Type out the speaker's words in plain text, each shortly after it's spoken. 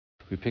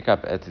We pick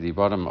up at the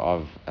bottom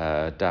of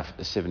Daf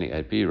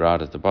 78b, right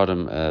at the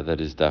bottom,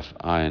 that is Daf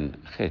Ayin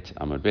Chet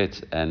Amud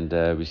Bet, and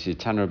we see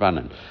Tan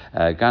Rabbanan.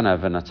 Ganav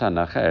v'natan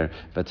lacher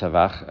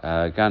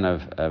v'tavach,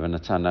 Ganav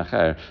v'natan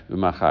lacher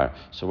u'machar.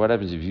 So what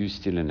happens if you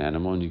steal an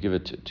animal and you give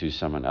it to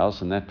someone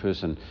else, and that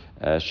person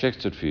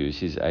shecht it for you?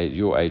 Is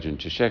your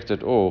agent to shecht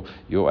it, or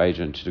your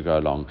agent to go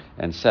along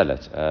and sell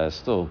it?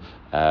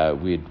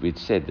 We'd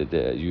said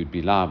that you'd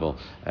be liable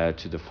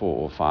to the 4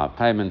 or 5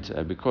 payment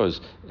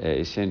because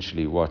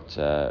essentially what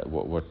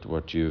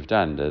you've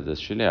done, the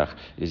shliach,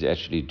 is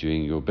actually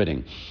doing your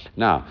bidding.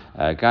 Now,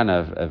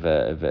 ganav of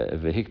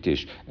a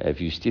hiktish,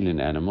 if you steal an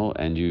animal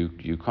and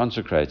you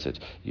consecrate it,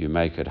 you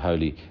make it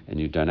holy and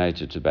you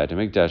donate it to Beit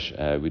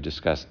HaMikdash, we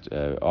discussed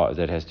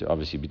that has to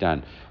obviously be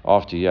done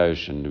after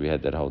Yosh, and we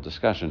had that whole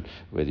discussion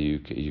whether you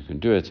can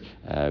do it.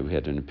 We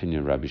had an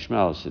opinion. Rabbi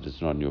Shmuel said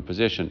it's not in your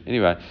possession.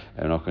 Anyway,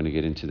 we're not going to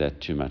get into that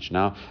too much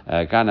now.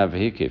 Ganav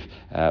hikif,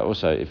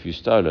 also if you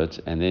stole it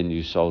and then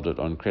you sold it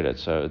on credit.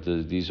 So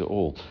these are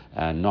all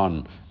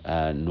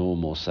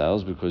non-normal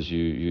sales because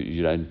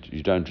you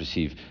don't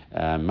receive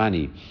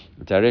money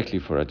directly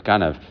for it.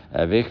 Ganav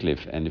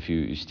veklif, and if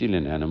you steal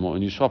an animal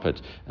and you swap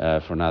it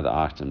for another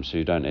item, so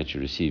you don't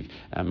actually receive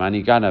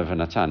money. Ganav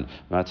v'natan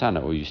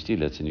matana, or you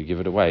steal it and you give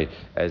it away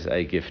as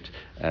a gift.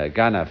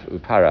 Ganav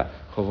upara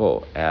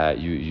chovo,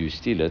 you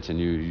steal it and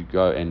you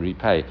go and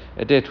repay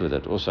a debt with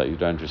it. Also, you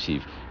don't receive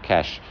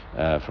cash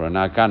for an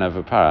ganav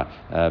upara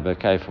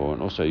b'keifor,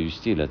 and also you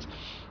steal it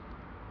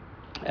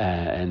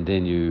and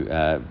then you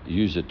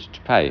use it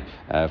to pay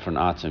for an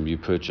item you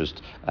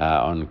purchased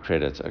on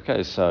credit.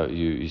 Okay, so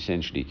you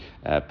essentially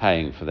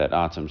paying for that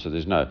item, so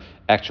there's no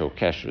actual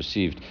cash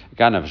received.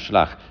 Ganav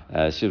shlach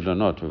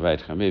sivlonot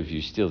b'veit chamev,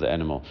 you steal the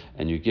animal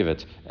and you give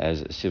it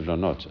as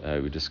sivlonot.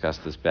 We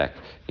discussed this back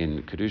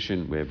in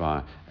Kedushin,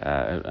 whereby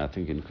I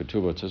think in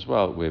Ketubot as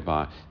well,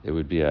 whereby there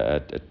would be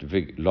a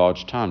big,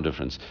 large time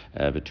difference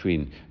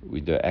between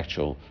the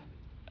actual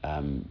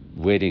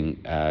wedding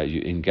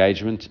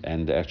engagement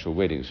and the actual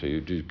wedding. So you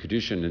do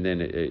Kedushin and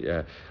then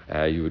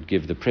you would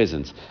give the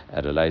presents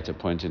at a later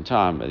point in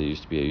time. There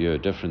used to be a year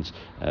difference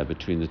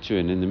between the two,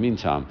 and in the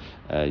meantime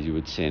you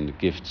would send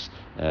gifts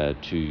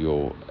to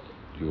your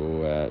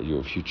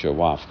future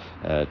wife,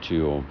 to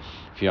your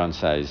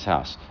fiance's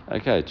house,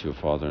 okay, to your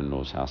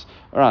father-in-law's house.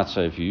 All right,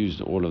 so if you use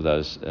all of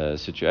those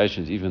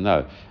situations, even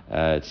though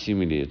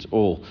seemingly it's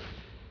all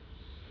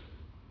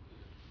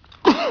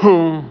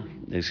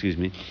excuse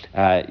me,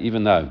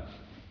 even though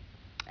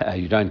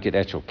you don't get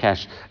actual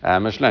cash,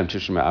 what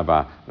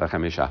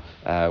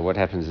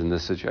happens in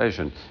this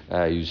situation?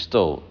 You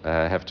still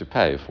have to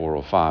pay 4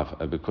 or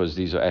 5 because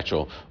these are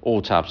actual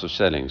all types of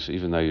selling. So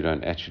even though you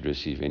don't actually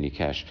receive any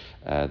cash,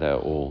 they're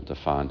all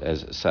defined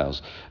as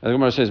sales. The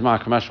Gemara says,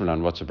 Marc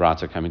Chipkin, what's a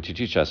brata coming to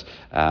teach us?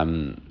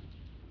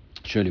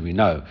 Surely we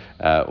know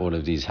all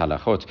of these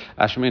halachot.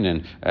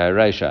 Ashminin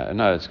Reisha.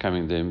 No, it's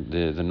coming.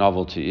 The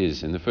novelty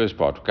is in the first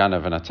part.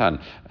 Ganav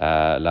v'natan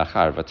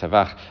lachar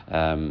v'tavach.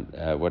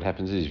 What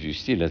happens is if you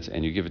steal it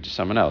and you give it to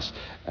someone else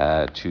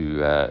and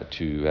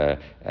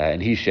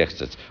he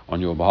shechts it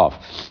on your behalf,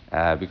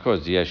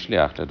 because the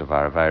shliach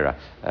ledavar avera,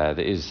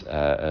 there is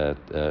a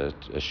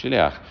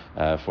shliach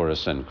for a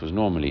sin, because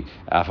normally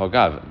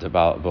afagav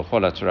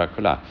b'chol Torah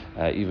kula,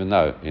 even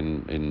though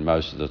in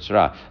most of the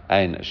Torah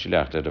ein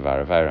shliach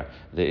ledavar avera,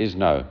 there is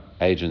no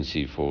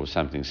agency for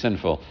something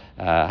sinful.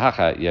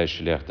 Hacha yesh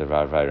shliach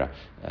devar avera.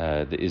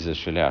 There is a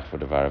shliach for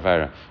devar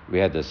avera. We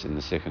had this in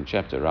the second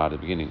chapter, right at the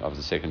beginning of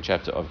the second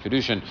chapter of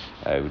Kedushin.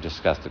 We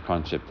discussed the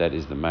concept that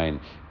is the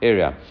main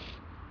area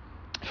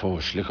for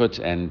shlichut,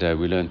 and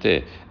we learned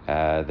there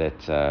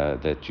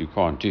that you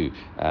can't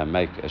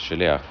make a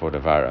shliach for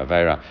devar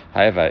avera.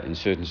 However, in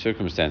certain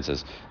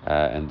circumstances,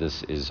 and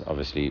this is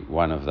obviously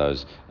one of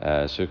those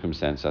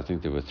circumstances. I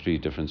think there were 3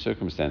 different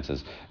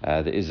circumstances.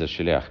 There is a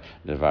shliach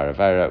devar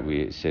avera.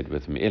 We said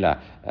with Me'ilah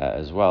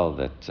as well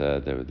that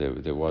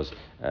there was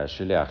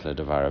shliach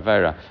ledavar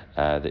avera.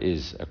 There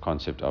is a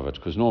concept of it,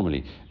 because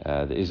normally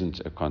there isn't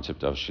a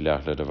concept of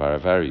shliach ledavar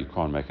avera. You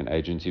can't make an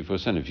agency for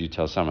sin. If you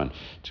tell someone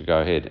to go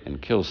ahead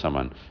and kill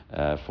someone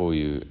for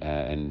you,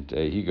 and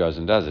he goes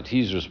and does it,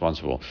 he's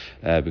responsible,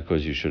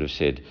 because you should have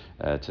said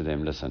to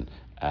them, listen,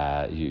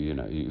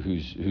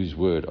 whose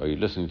word are you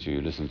listening to?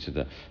 You listen to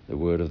the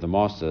word of the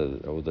master,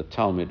 or the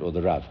Talmud, or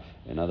the Rav.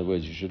 In other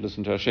words, you should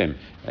listen to Hashem.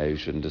 You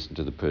shouldn't listen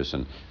to the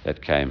person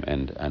that came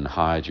and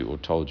hired you or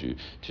told you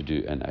to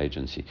do an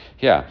agency.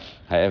 Here,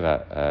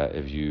 however,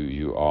 if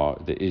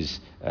there is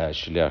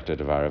shliach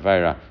ledavar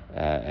avera,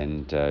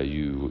 and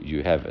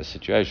you have a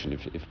situation,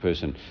 if a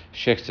person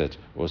shechts it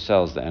or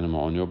sells the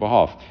animal on your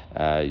behalf,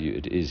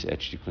 it is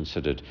actually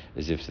considered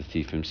as if the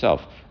thief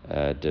himself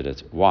did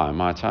it. Why?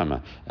 My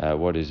timer.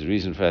 What is the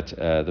reason for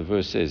that? The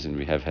verse says, and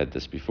we have had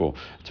this before,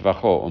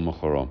 Tvacho or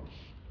Mechoro.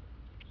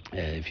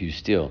 if you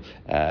steal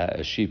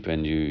a sheep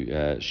and you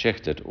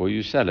shecht it or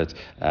you sell it,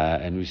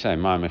 and we say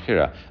ma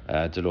mechira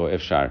de lo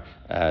efshar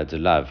de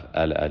lav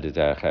al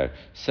acher.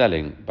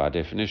 Selling by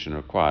definition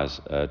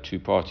requires two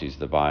parties,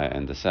 the buyer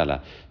and the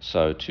seller.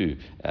 So too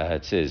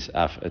it says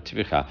af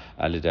tvicha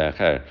al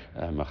acher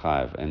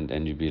machayev,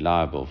 and you be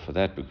liable for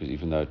that, because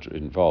even though it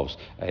involves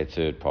a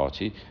third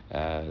party,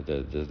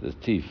 the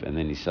thief, and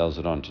then he sells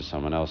it on to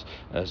someone else,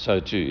 so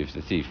too if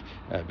the thief,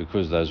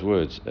 because those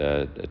words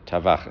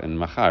tavach and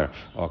machar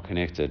are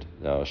connected,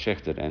 or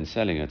shechted and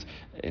selling it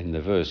in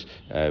the verse,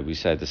 we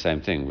say the same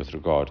thing with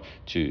regard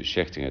to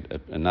shechting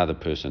it. Another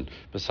person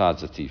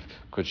besides the thief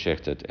could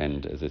shecht it,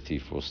 and the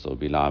thief will still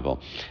be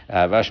liable.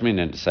 Vashmin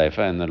and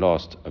Sefer, in the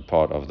last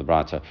part of the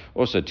Brata,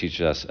 also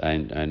teaches us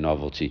a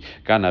novelty.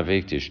 Gana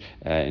vektish,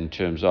 in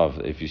terms of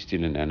if you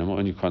steal an animal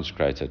and you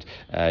consecrate it,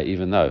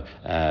 even though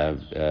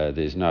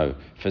there's no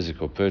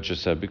physical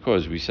purchaser,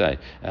 because we say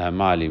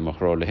ma'ali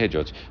mochro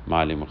lehejot,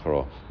 ma'ali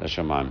mochro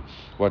l'shamayim.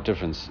 What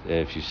difference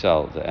if you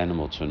sell the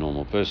animal to a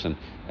normal person,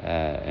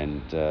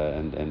 and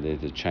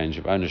there's a change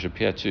of ownership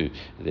here too.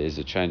 There's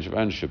a change of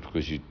ownership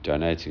because you're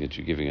donating it,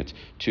 you're giving it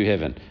to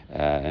heaven,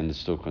 and it's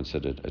still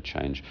considered a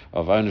change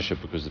of ownership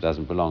because it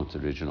doesn't belong to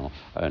the original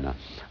owner.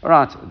 All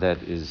right,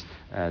 that is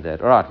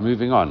that. All right,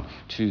 moving on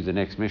to the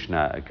next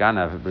Mishnah.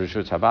 Ganav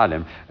b'rishut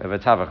habalim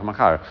v'tavach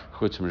machar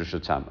chutz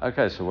m'rishutam.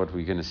 Okay, so what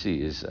we're going to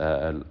see is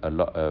a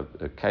lot of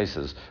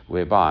cases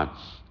whereby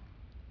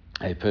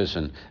a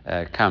person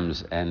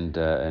comes and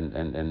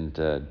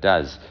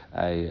does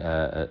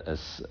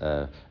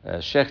a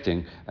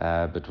shechting,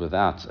 but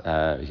without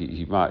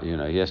he might,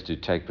 he has to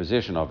take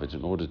possession of it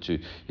in order to.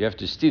 You have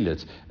to steal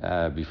it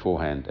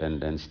beforehand,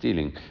 and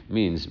stealing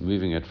means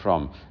moving it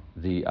from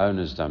the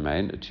owner's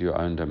domain to your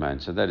own domain.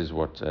 So that is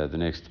what the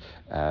next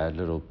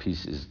little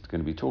piece is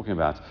going to be talking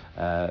about,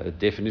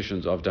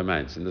 definitions of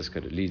domains. And this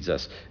kind of leads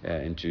us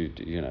into,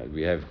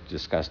 we have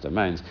discussed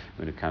domains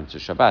when it comes to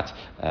Shabbat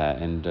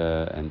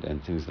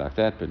and things like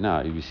that. But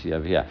now you see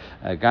over here,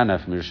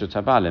 Ganaf mirishut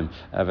habalim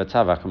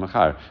v'tavach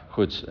machar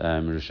chutz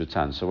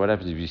mirishutan. So what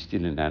happens if you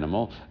steal an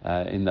animal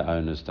in the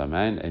owner's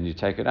domain and you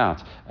take it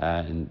out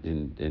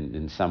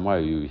in some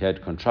way? You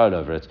had control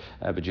over it,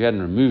 but you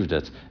hadn't removed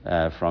it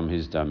from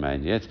his domain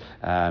yet,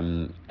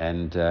 and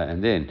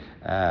then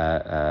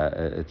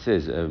it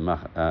says and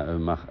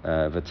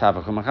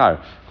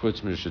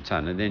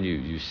then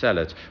you sell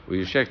it or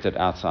you shecht it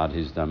outside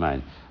his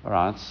domain. All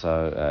right,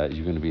 so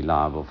you're going to be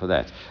liable for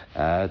that.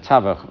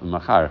 Tavach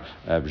machar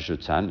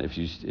b'shutan.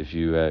 If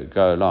you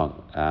go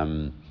along.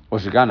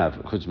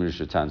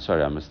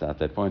 Sorry, I missed out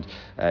that point.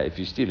 If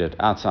you steal it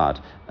outside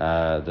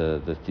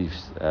the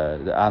thief's,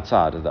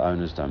 outside of the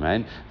owner's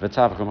domain,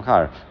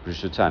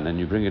 and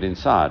you bring it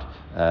inside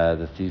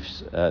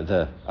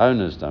the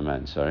owner's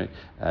domain. Sorry,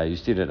 you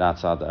steal it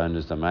outside the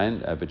owner's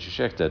domain, but you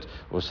shecht it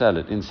or sell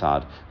it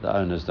inside the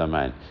owner's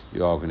domain.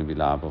 You are going to be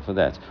liable for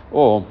that.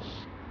 Or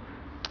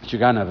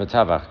Chigana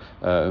v'tavach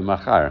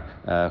umachar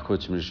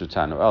chutz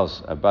mirishutan, or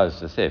else both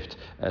the theft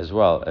as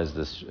well as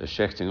the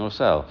shechting or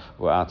sale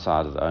were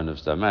outside of the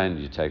owner's domain.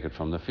 You take it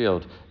from the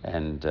field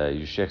and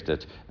you shecht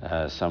it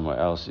somewhere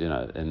else,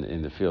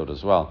 in the field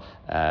as well.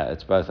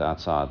 It's both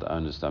outside the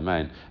owner's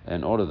domain.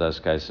 In all of those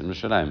cases,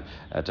 Mishalem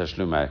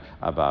tashlumei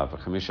abba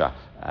v'chamisha,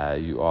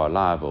 you are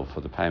liable for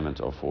the payment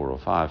of 4 or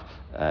 5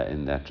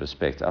 in that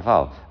respect.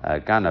 Aval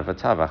gana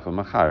v'tavach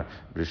umachar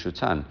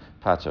b'rishutan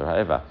pater.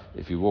 However,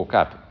 if you walk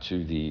up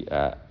to the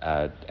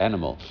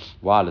animal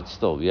while it's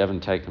still, you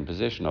haven't taken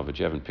possession of it,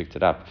 you haven't picked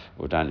it up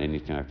or done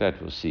anything like that.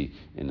 We'll see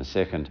in a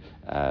second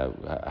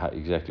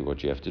exactly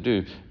what you have to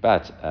do.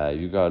 But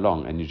you go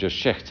along and you just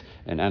shecht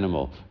an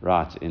animal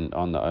right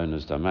on the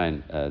owner's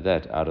domain.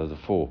 That out of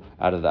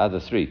the other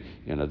 3,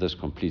 this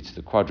completes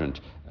the quadrant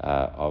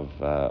of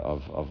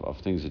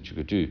things that you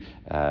could do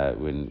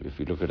if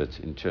we look at it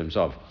in terms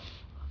of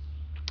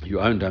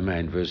your own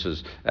domain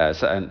versus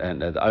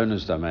and the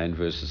owner's domain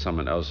versus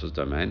someone else's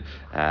domain,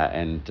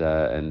 and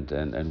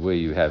where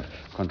you have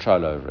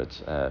control over it,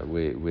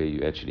 where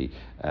you actually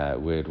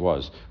where it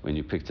was when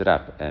you picked it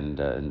up,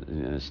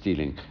 and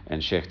stealing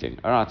and shechting.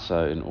 All right,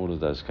 so in all of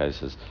those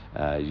cases,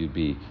 you'd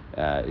be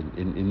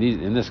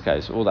in this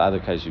case, all the other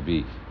cases you'd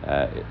be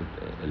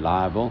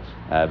liable.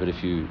 But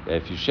if you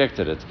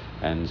shechted it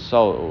and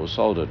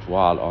sold it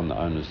while on the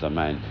owner's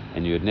domain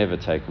and you had never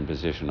taken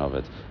possession of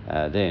it,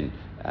 then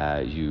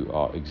you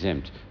are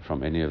exempt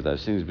from any of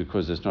those things,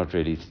 because it's not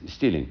really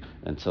stealing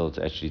until it's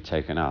actually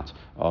taken out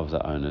of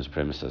the owner's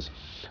premises.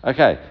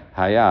 Okay,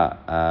 haya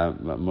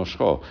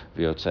moshko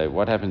v'yotze.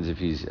 What happens if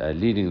he's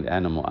leading the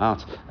animal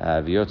out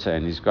v'yotze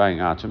and he's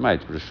going out to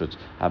mate b'rishut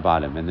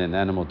habalim, and then the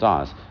animal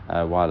dies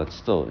while it's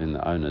still in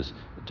the owner's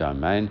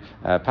domain,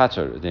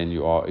 pater, then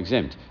you are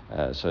exempt.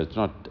 So it's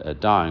not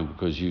dying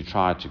because you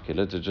tried to kill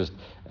it. It just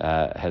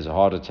has a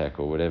heart attack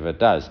or whatever it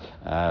does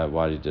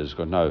while it has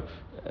got no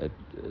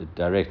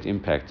direct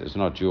impact. It's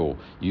not you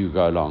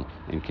go along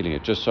and killing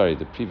it.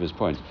 The previous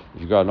point,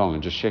 if you go along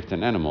and just shecht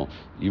an animal,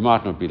 you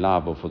might not be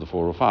liable for the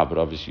 4 or 5, but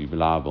obviously you'd be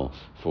liable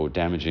for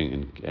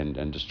damaging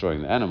and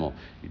destroying the animal.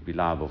 You'd be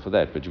liable for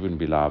that, but you wouldn't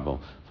be liable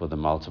for the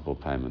multiple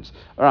payments.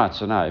 All right,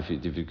 so now if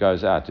it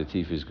goes out, the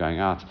thief is going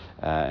out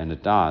and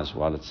it dies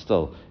while it's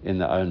still in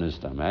the owner's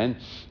domain,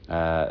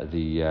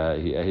 he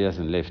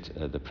hasn't left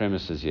the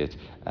premises yet,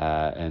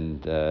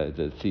 and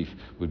the thief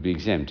would be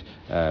exempt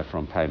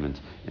from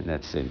payment in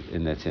that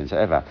sense.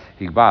 However,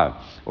 if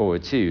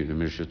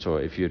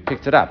you had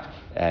picked it up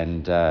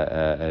and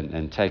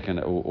taken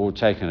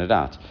it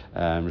out,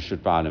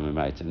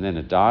 and then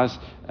it dies,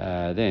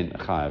 then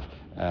chayav.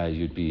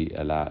 You'd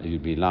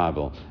be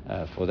liable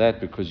for that,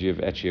 because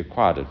you've actually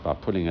acquired it by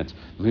pulling it,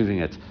 moving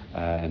it,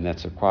 and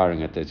that's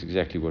acquiring it. That's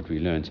exactly what we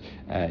learned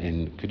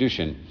in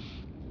Kedushin.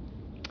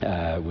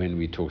 When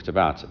we talked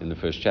about in the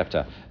first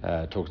chapter,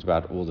 talked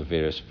about all the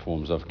various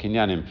forms of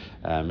kinyanim,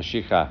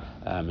 mashicha,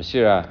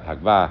 masira,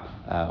 hagva,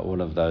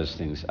 all of those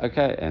things.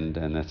 Okay, and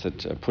that's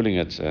it. Pulling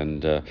it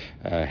and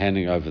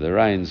handing over the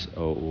reins,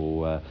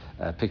 or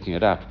picking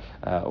it up.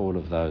 All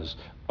of those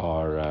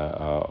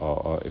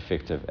are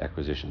effective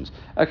acquisitions.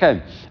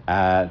 Okay,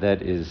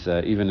 that is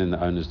even in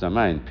the owner's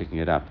domain, picking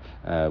it up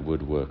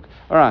would work.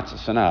 All right,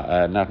 so now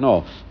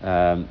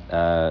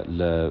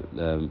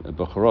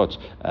bechorot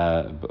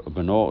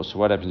beno. So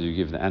what happens if you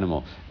give the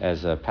animal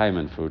as a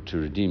payment to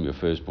redeem your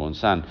firstborn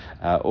son,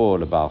 or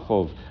lebal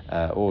chov,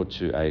 or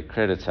to a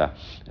creditor?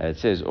 It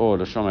says or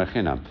l'shomer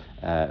chinam.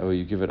 Or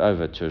you give it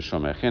over to a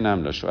shomer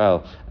chinam,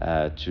 l'shoel,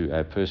 to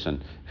a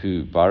person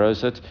who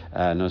borrows it,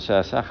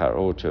 nosei sachar,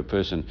 or to a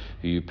person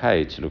who you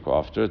pay to look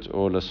after it,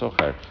 or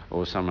l'socher,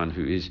 or someone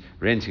who is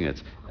renting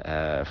it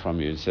from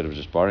you. Instead of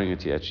just borrowing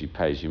it, he actually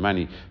pays you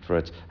money for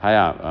it.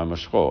 Haya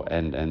moshcho,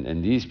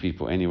 and these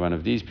people, any one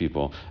of these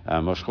people,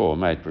 moshcho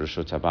mate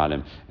b'reshut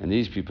habalim, and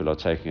these people are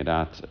taking it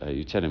out.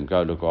 You tell him,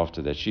 go look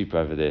after that sheep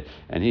over there,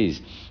 and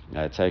he's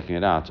taking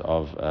it out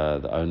of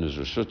the owner's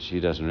reshut. He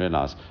doesn't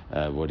realize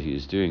what he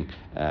is doing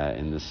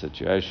in this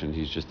situation.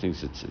 He just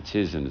thinks it's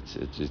his, and it's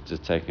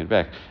just taking it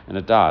back, and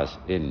it dies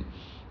in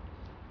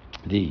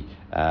the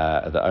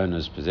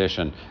owner's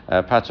possession.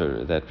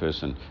 Patur, that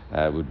person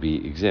would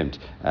be exempt.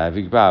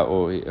 Vigba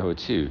or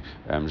hotu,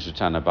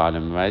 mishutana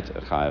ba'alim meit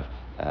chayav.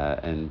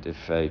 And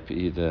if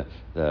either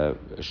the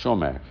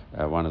shomer,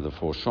 one of the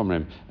 4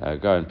 shomrim,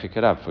 go and pick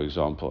it up, for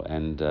example,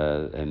 and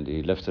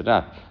he lifted it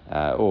up,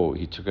 or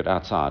he took it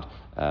outside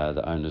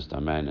the owner's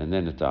domain, and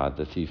then it died,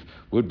 the thief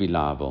would be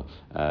liable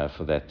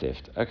for that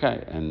theft.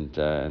 Okay, and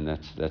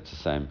that's the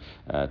same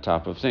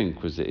type of thing,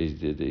 because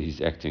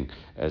he's acting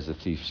as the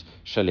thief's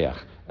shaliach.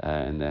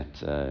 In that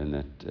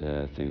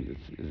thing,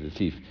 the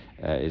thief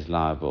is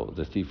liable.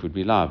 The thief would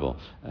be liable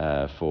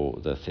for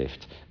the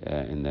theft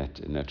in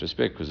that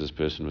respect, because this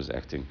person was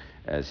acting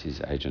as his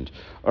agent.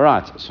 All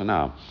right. So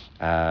now,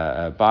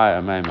 by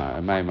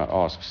Amaima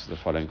asks the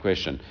following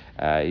question.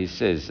 He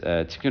says,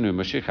 "Tikunu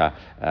mashicha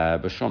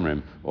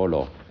b'shomrim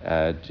olo."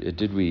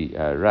 Did we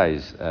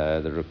raise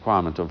the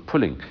requirement of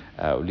pulling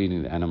or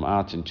leading the animal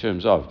out in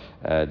terms of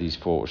these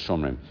 4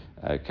 shomrim?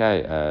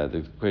 Okay.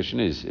 The question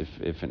is,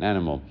 if an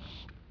animal,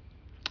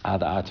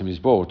 the item is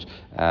bought,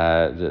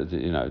 you're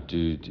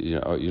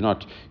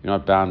not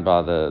bound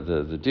by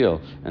the deal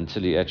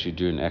until you actually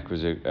do an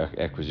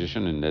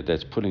acquisition, and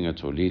that's pulling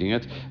it or leading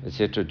it,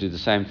 etc. Do the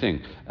same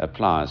thing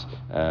applies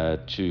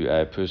to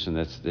a person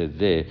that's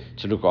there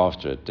to look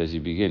after it. Does he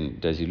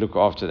look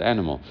after the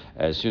animal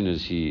as soon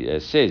as he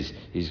says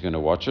he's going to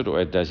watch it,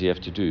 or does he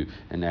have to do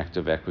an act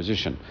of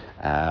acquisition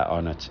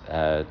on it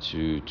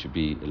to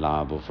be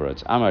liable for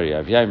it? Amar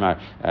Yav Yaimar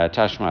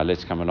Tashma,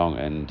 let's come along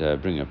and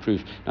bring a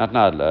proof. Not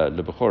now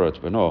lebechorot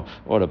beno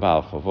or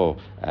lebal chavo,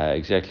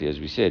 exactly as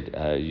we said.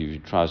 He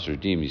tries to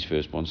redeem his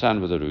firstborn son,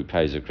 whether he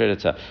pays a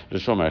creditor,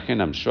 l'shomer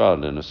chinam,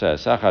 l'shoal, l'nosei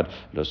sachar,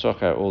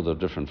 l'socher, all the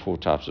different 4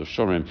 types of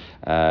shomrim.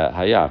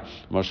 Haya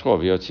moshcho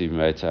v'yotzi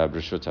b'meit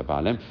b'reshut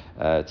habalim.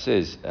 It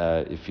says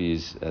if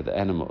he's the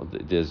animal,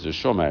 there's the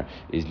shomer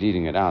is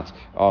leading it out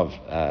of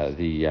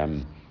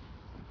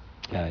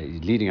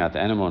leading out the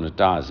animal, and it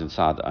dies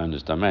inside the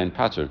owner's domain,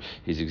 patur,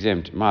 he's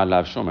exempt. Ma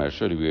lav shomer.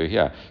 Surely we are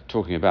here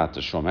talking about the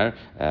shomer,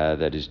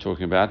 that is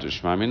talking about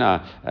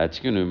shmamina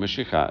tikunu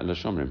mashicha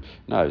l'shomrim.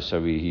 No,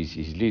 so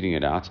he's leading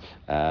it out,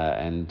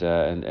 and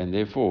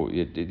therefore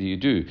you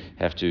do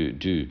have to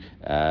do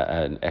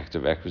an act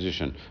of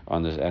acquisition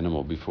on this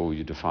animal before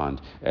you're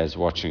defined as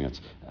watching it.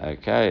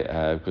 Okay,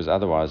 because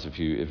otherwise, if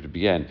it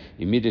began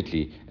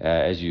immediately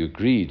as he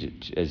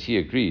agreed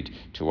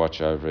to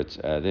watch over it,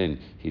 then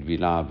he'd be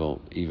liable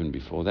even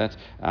before that.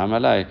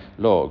 Amalei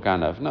lo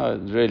ganav. No,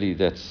 really,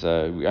 that's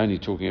we're only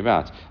talking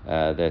about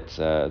that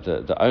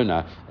the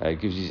owner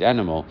gives his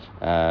animal,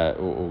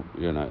 or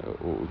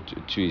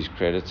to his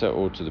creditor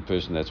or to the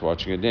person that's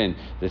watching it. Then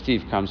the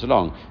thief comes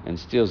along and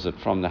steals it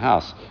from the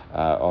house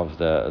of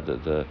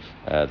the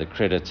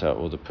creditor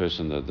or the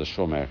person, the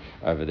shomer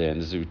over there.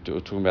 And this is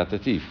talking about the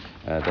thief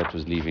that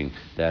was leaving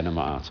the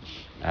animal out.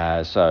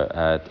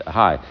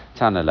 Hi,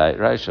 Tanale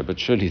Reisha, but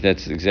surely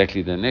that's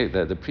exactly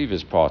the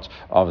previous part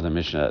of the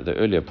Mishnah, the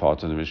earlier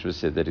part of the Mishnah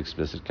said that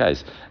explicit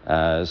case.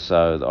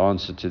 So the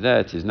answer to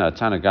that is no,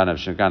 Tana Ganav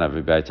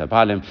Shaganav V'Beita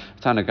Balim,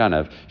 Tana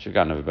Ganav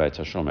Shaganav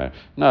V'Beita Shomer.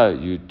 No,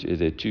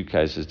 there are two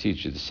cases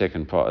teach you the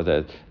second part,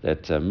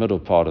 that middle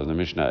part of the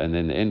Mishnah, and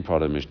then the end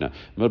part of the Mishnah.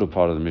 Middle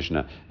part of the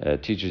Mishnah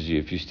teaches you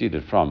if you steal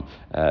it from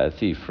a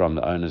thief from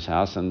the owner's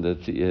house, and then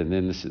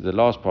the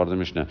last part of the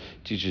Mishnah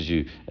teaches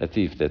you a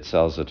thief that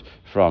steals it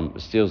from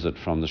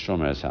the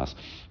shomer's house.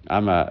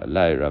 Ama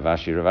lay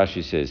Ravashi.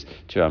 Ravashi says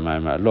to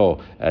Amar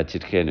Lo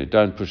Titkenu,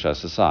 don't push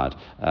us aside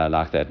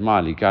like that.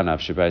 Mali Ganav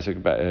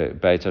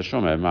Beita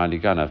Shomer, Mali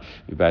Ganav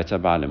Beita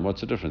Balim.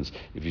 What's the difference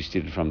if you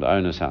steal it from the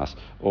owner's house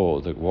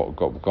or the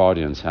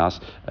guardian's house?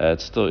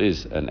 It still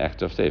is an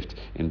act of theft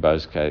in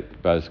both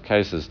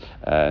cases,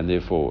 and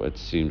therefore it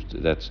seems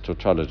that's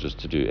tautologist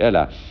to do.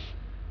 Ella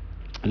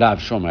Lav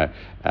Shomer,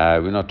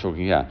 we're not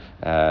talking here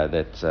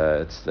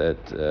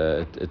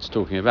it's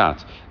talking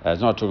about.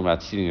 It's not talking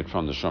about stealing it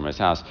from the Shomer's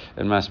house.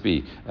 It must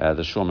be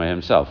the Shomer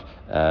himself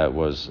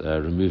was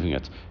removing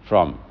it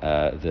from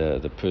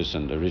the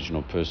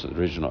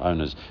original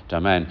owner's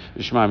domain.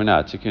 So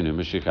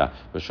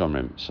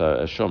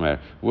a Shomer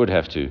would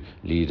have to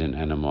lead an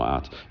animal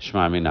out.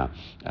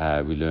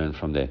 We learn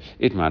from there.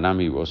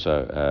 Itmanami, we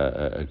also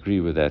agree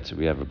with that.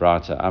 We have a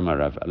brata Amar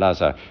Rav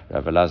Elazar.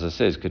 Rav Elazar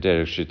says,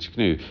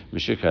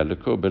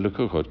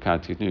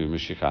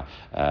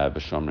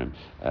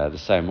 the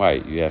same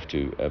way, you have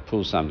to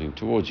pull something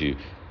towards you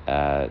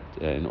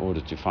in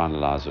order to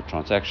finalize a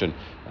transaction,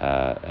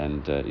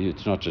 and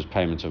it's not just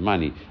payment of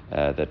money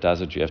that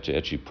does it. You have to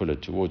actually pull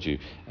it towards you,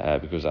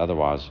 because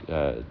otherwise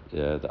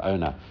the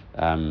owner,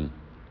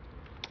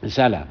 the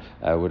seller,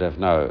 would have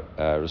no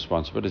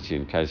responsibility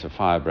in case a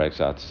fire breaks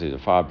out. To see the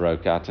fire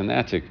broke out in the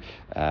attic,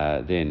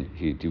 then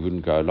he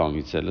wouldn't go along.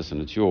 He'd say, listen,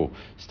 it's your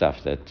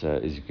stuff that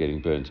is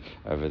getting burnt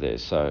over there.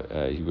 So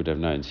he would have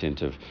no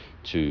incentive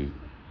to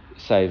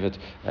save it,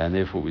 and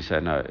therefore we say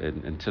no,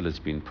 until it's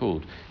been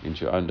pulled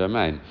into your own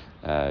domain,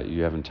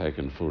 you haven't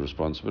taken full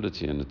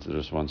responsibility, and the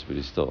responsibility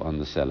is still on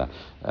the seller.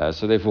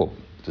 So therefore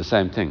the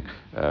same thing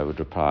would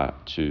apply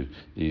to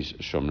these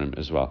shomrim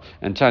as well.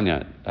 And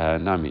Tanya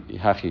Nami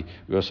Hachi,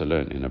 we also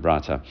learn in a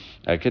brata,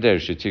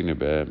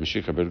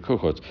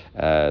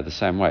 the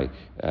same way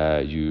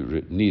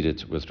you need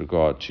it with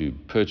regard to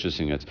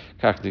purchasing it.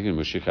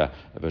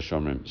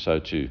 So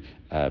too,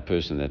 a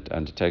person that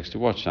undertakes to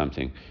watch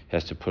something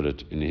has to put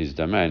it in his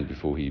domain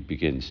before he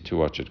begins to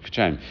watch it.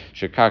 In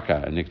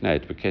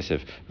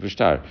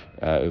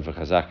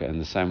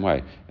the same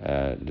way,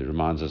 it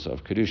reminds us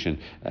of Kedushin,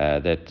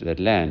 that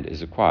land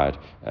is acquired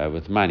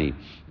with money,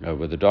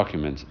 with a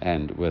document,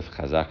 and with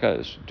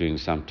chazaka, doing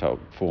some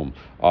form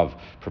of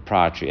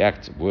proprietary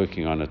act,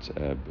 working on it,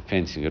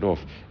 fencing it off,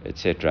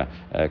 etc.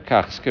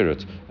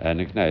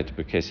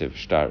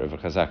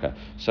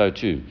 So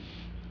too,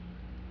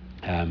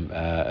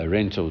 a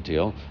rental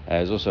deal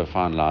is also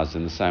finalized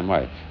in the same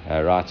way.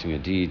 Writing a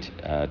deed,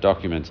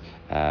 document,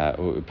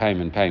 or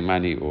paying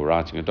money, or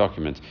writing a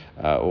document,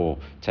 or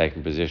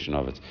taking possession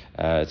of it.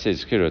 It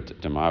says skirut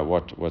demai.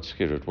 What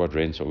skirut? What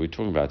rental are we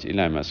talking about?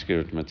 Ilama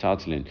skirut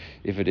metaltalin.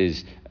 If it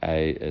is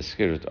a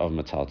skirut of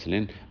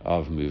metaltalin,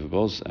 of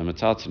movables, a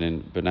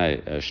metaltalin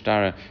b'nei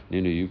shtara,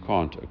 you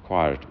can't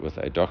acquire it with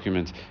a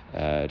document.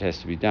 It has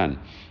to be done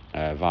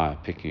via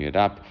picking it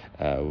up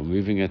or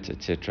moving it,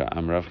 etc.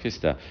 Amrav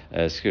Chista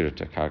Skirut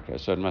Karka.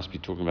 So it must be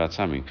talking about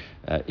something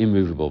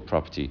immovable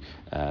property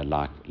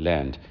like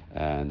land,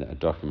 and a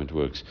document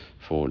works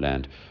for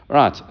land. All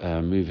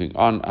right, moving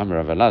on.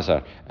 Amrav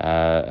Elazar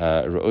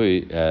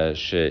Roi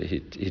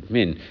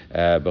Hitmin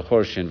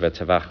Bechorshin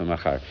Vetavach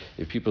Machar.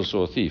 If people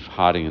saw a thief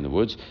hiding in the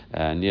woods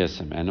near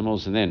some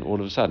animals, and then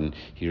all of a sudden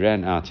he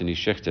ran out and he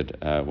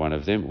shechted one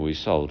of them, or he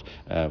sold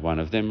one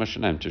of them,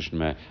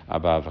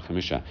 Bava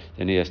Kamma,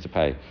 then he has to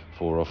pay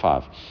 4 or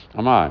 5.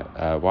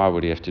 Why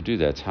would he have to do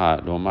that?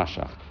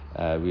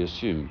 We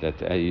assume that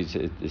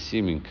the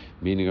seeming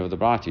meaning of the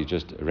brat, he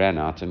just ran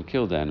out and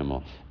killed the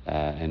animal,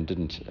 and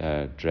didn't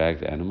drag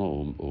the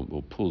animal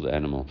or pull the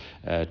animal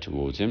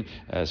towards him.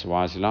 So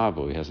why is he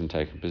liable? He hasn't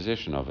taken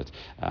possession of it.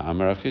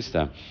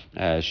 Amarachista,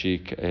 she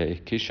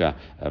kisha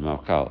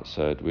malkal.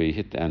 So where he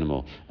hit the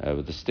animal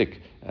with a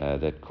stick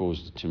that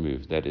caused it to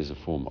move, that is a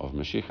form of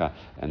mashicha,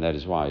 and that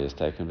is why he has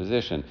taken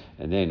possession.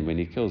 And then when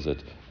he kills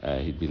it,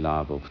 he'd be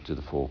liable to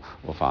the 4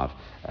 or 5.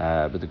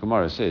 But the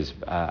Gemara says,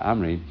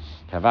 Amri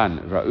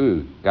Havan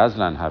Ra'u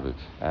Gazlan Havu,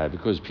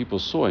 because people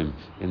saw him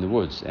in the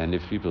woods, and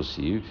if people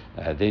see you,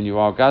 then you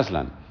are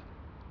Gazlan.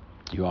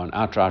 You are an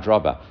outright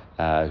robber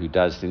who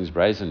does things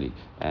brazenly,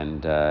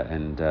 and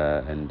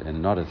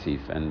not a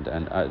thief. And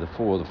the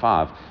 4 or the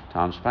 5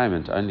 times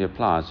payment only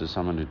applies to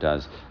someone who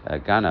does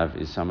ganav,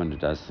 is someone who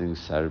does things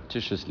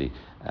surreptitiously.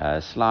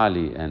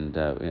 slyly and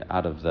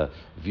out of the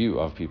view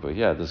of people.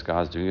 Here, this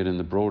guy's doing it in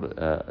the broad,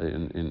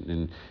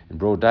 in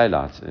broad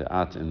daylight,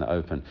 out in the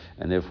open,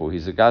 and therefore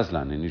he's a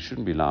gazlan, and you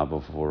shouldn't be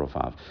liable for 4 or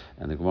 5.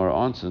 And the Gemara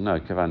answers, no,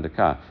 kavan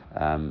deka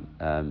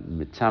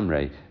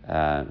mitamre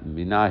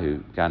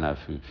minahu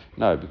ganafu.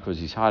 No, because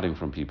he's hiding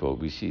from people.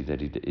 We see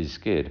that he is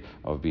scared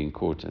of being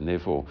caught, and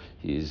therefore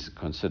he is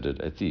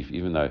considered a thief,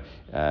 even though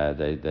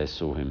they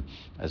saw him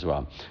as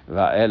well.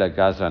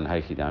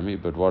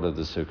 But what are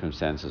the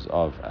circumstances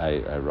of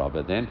a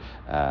robber then?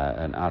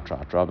 An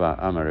outright robber.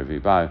 Amar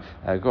Revibai.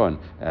 Go on.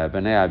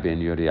 Benaiah ben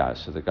Uriah.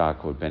 So the guy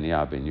called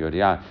Benaiah ben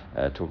Uriah,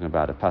 talking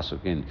about a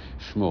pasuk in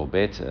Shmuel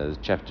Bet,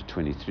 chapter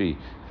 23,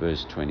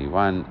 verse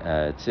 21.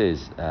 It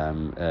says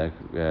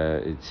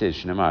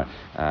Shnamar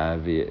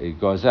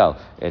Gozel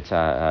et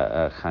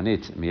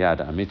Chanit Miad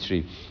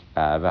Amitri. He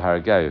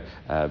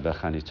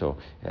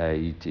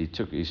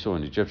saw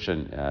an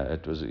Egyptian.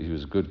 He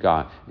was a good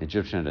guy. An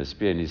Egyptian had a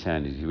spear in his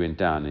hand. He went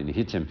down and he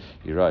hit him.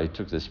 He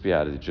took the spear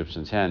out of the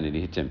Egyptian's hand and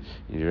he hit him.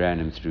 And he ran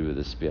him through with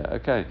the spear.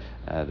 Okay,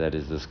 that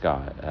is this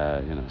guy.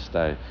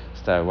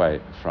 Stay away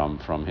from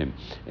him.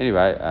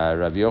 Anyway,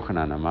 Rabbi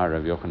Yochanan Amar.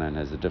 Rabbi Yochanan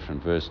has a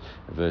different verse.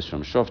 A verse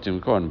from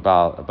Shoftim Kon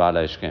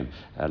Baalei Shkem,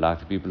 like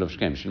the people of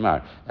Shkem.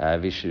 Shemar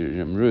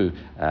Vishimru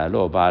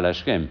Lo Baalei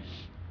Shkem.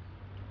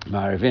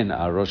 Marivin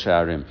Rosh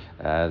Harim,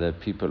 the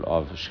people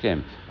of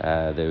Shechem,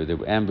 there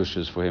were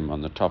ambushes for him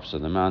on the tops of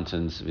the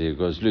mountains.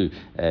 V'gozlu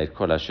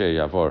kol asher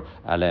yavor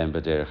aleim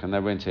b'derech, and they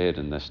went ahead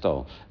and they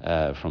stole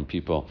from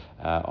people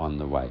on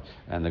the way.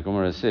 And the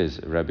Gemara says,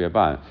 Rabbi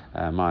Abai,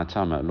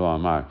 Ma'atama lo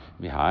amar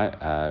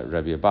mihai.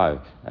 Rabbi Abai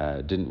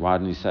didn't. Why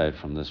didn't he say it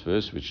from this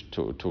verse, which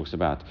talks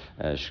about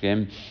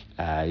Shechem?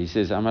 He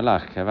says,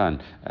 Amalach kavan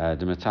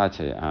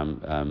demetate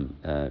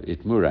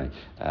itmurei.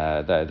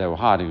 They were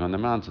hiding on the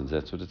mountains.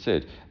 That's what it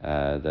said.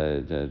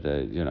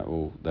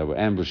 They were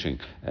ambushing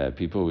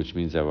people, which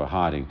means they were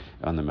hiding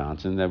on the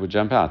mountain. They would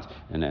jump out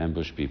and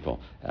ambush people,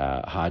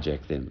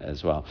 hijack them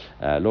as well.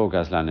 Lo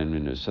gazlanim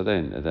minu. So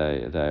then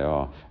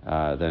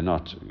they're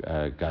not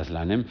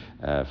gazlanim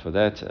for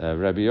that.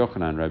 Rabbi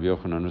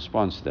Yochanan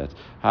responds to that.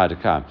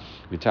 Hadaka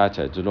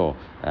mitata delo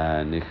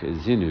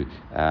nichzinu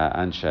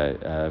anshe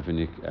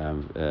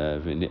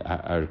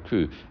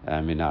v'arku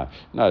minav.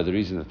 No, the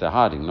reason that they're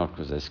hiding, not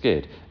because they're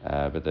scared,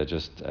 but they're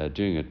just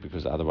doing it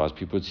because otherwise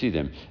people would see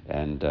them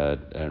and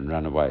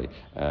run away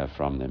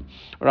from them.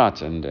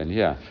 Right, and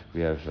here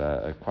we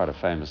have quite a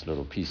famous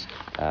little piece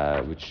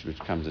which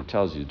comes and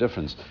tells you the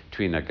difference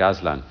between a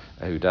gazlan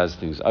who does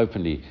things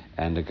openly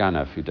and a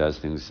ganav who does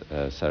things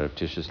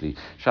surreptitiously.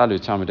 Shalu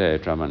Talmidei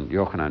et Rabban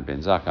Yochanan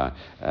ben Zakkai.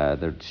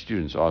 The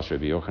students asked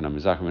Rabbi Yochanan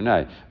ben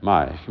Zakkai,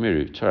 "My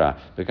Chmiru Torah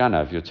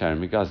beganav yoter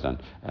migazlan."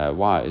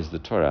 Why is the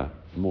Torah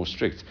more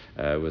strict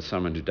with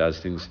someone who does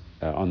things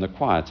on the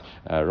quiet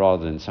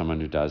rather than someone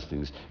who does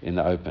things in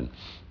the open?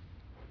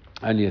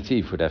 Only a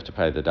thief would have to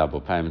pay the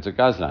double payment. A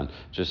gazlan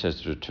just has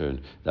to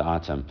return the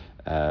item.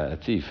 A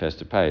thief has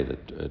to pay the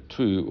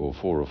 2 or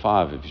 4 or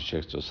 5 if he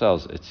checks or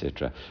sells,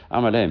 etc.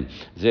 Amalem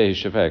ze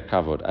hishaveh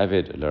kavod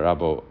eved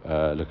lerabo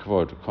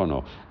lekavod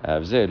kono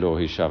ze lo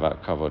hishaveh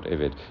kavod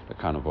eved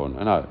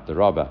lekanobon. No, the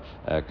robber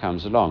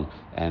comes along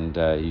and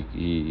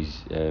he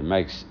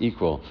makes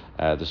equal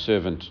the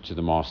servant to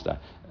the master.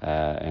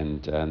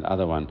 And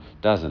other one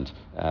doesn't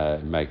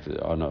make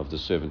the honor of the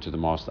servant to the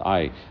master.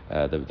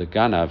 The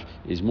ganav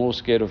is more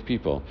scared of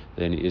people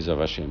than he is of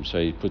Hashem.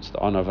 So he puts the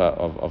honor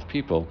of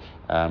people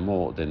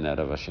more than that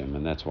of Hashem,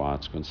 and that's why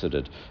it's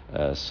considered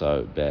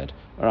so bad.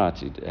 All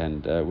right,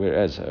 and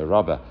whereas a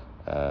robber,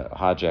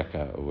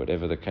 hijacker, or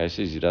whatever the case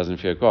is, he doesn't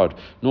fear God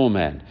nor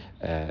man,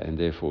 and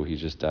therefore he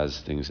just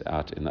does things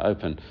out in the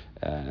open,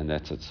 and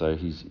that's it. So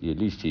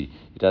he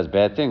does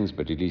bad things,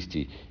 but at least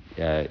he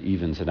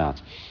evens it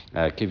out.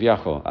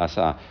 Kivyachol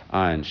asa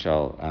ayin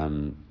shall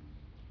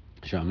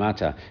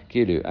shamata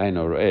kilu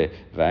eino roeh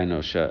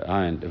ve'eino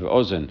ayin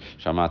ve'ozen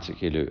shamata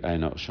kilu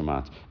eino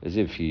shamat, as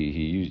if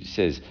he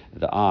says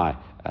the eye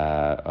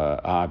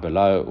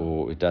below,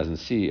 or it doesn't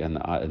see, and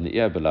the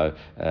ear below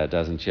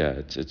doesn't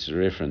hear. It's a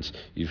reference,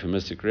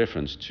 euphemistic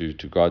reference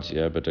to God's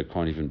ear, but it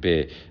can't even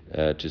bear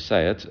to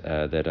say it,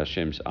 that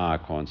Hashem's eye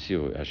can't see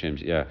or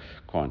Hashem's ear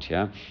can't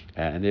hear,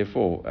 and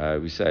therefore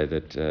we say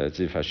that it's as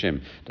if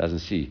Hashem doesn't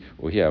see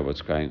or hear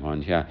what's going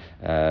on here,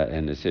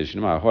 and it says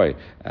Shema Hoy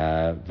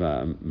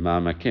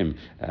Ma'amakim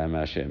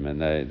Hashem,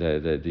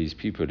 and these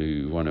people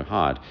who want to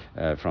hide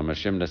from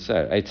Hashem, let's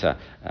say Eitza,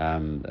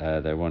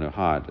 they want to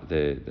hide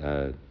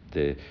the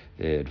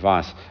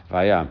advice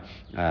via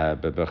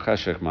and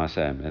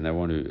they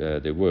want to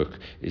their work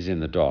is in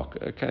the dark.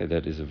 Okay,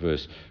 that is a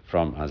verse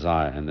from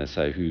Isaiah, and they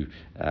say who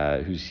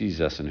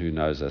sees us and who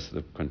knows us.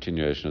 The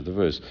continuation of the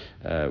verse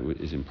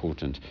is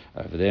important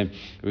over there.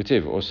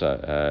 Utiv also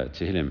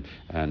Tehillim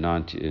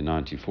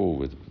 94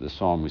 with the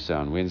psalm we say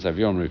on Wednesday.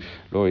 V'yomru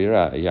lo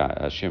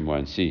yira, Hashem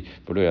won't see,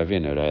 but lo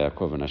yavinu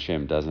Yaakov, and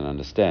Hashem doesn't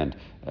understand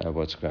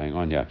what's going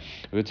on here.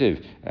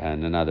 Utiv,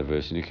 and another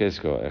verse in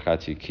Yechezkel,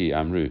 Echati ki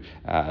amru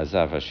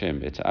azav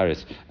Hashem et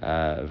aretz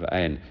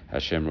v'ain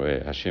Hashem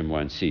roeh, Hashem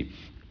won't see.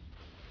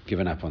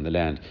 given up on the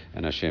land,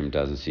 and Hashem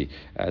doesn't see.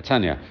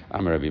 Tanya,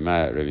 Amar Rabbi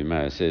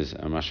Meir says,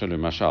 Mashalu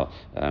Mashal,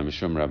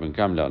 Mishum Rabban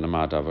Gamla,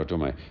 Lamad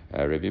Avadume.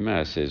 Rabbi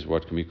Meir says,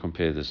 what can we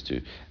compare this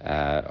to?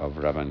 Of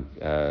Rabban,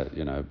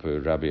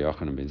 Rabbi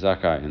Yochanan ben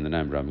Zakkai in the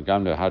name Rabban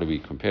Gamla, how do we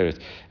compare it?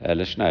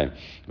 Leshnei,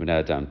 we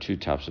now down two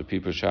types of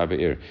people,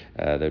 Shabeir,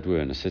 that were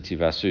in a city,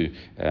 Vasu,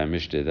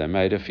 Mishde, they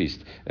made a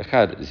feast.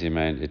 Echad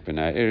Zimain it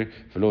B'nai Ir,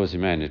 V'lo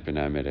Zimain it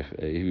B'nai Melech.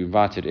 He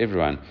invited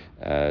everyone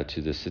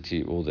to the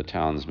city, all the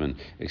townsmen,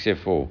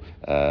 except for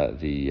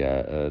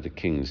the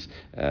king's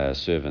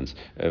servants.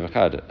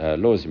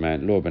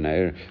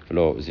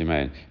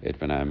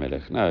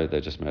 No,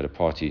 they just made a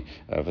party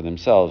for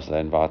themselves. They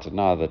invited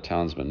neither the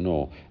townsmen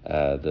nor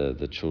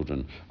the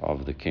children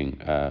of the king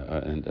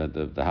and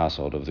the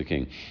household of the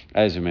king.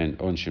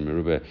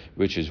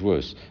 Which is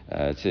worse?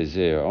 It says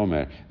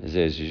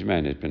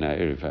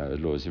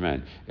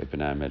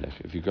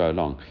if you go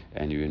along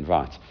and you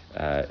invite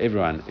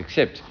everyone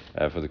except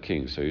for the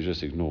king, so you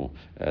just ignore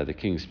the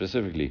king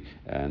specifically,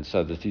 and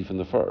so the thief and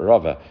the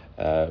robber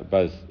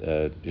both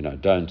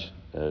don't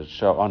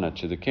show honor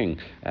to the king,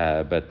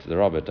 but the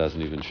robber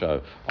doesn't even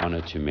show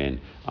honor to men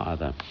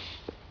either.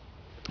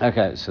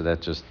 Okay, so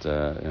that just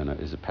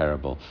is a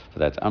parable for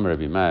that. Amar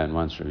Rabbi Meir, and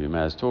once Rabbi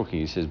Meir is talking,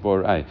 he says,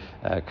 Borei,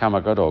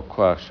 Kama Gadol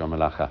Koach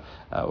Shomalacha.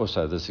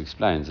 Also, this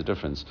explains the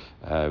difference.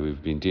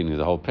 We've been dealing with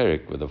the whole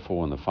peric with the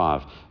 4 and the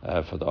 5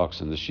 for the ox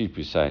and the sheep.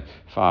 We say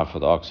 5 for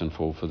the ox and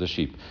 4 for the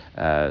sheep.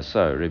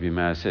 So Rabbi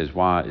Meir says,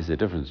 why is there a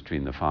difference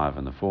between the 5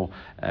 and the 4?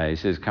 He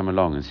says, come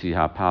along and see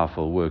how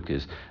powerful work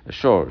is.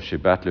 Sure,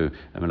 Shibatlu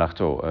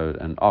Melachto,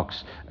 an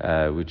ox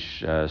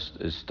which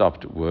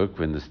stopped work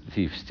when the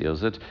thief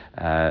steals it.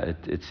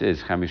 It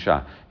says,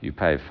 Chamisha, you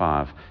pay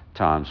 5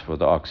 times for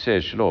the ox.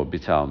 Says Shlo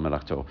Bital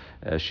Melachto,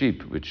 a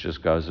sheep which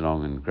just goes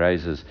along and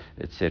grazes,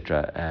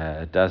 etc.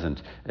 It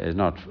doesn't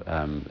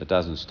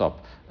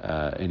stop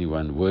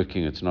anyone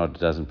working. It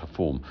doesn't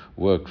perform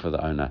work for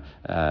the owner.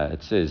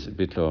 It says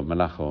Bitlo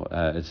Melacho.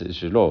 It says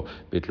Shlo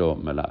Bitlo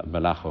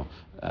Melacho.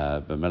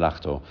 All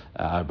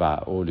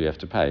you have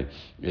to pay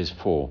is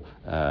 4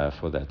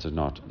 for that, so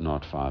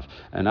not 5.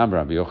 And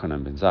Rabbi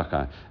Yochanan ben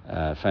Zakkai,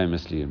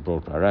 famously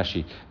brought by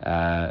Rashi,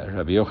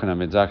 Rabbi Yochanan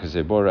ben Zakkai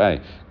said, Borei,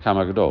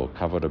 Kama Gadol,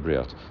 Kavod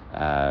Abriot.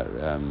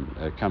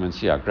 Come and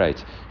see how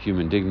great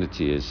human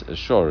dignity is.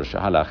 Shor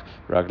Shahalach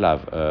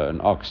Raglav, an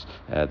ox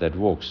that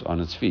walks on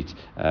its feet,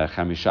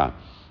 Chamisha.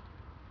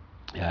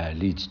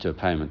 Leads to a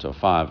payment of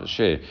 5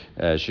 share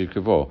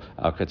shirkavo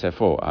al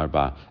katefo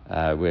arba,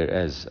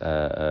 whereas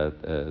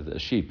the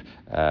sheep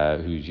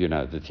who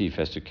the thief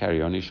has to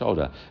carry on his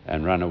shoulder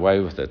and run away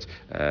with it.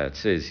 It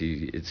says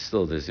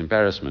there's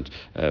embarrassment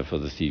for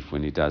the thief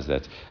when he does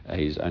that.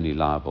 He's only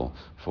liable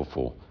for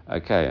 4.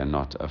 Okay, and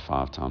not a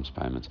 5 times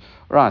payment.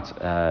 Right,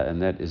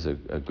 and that is a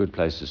good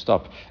place to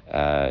stop.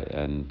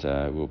 And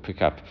we'll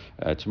pick up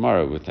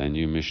tomorrow with a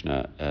new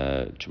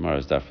Mishnah.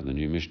 Tomorrow's daf for the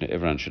new Mishnah.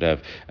 Everyone should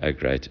have a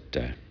great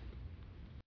day.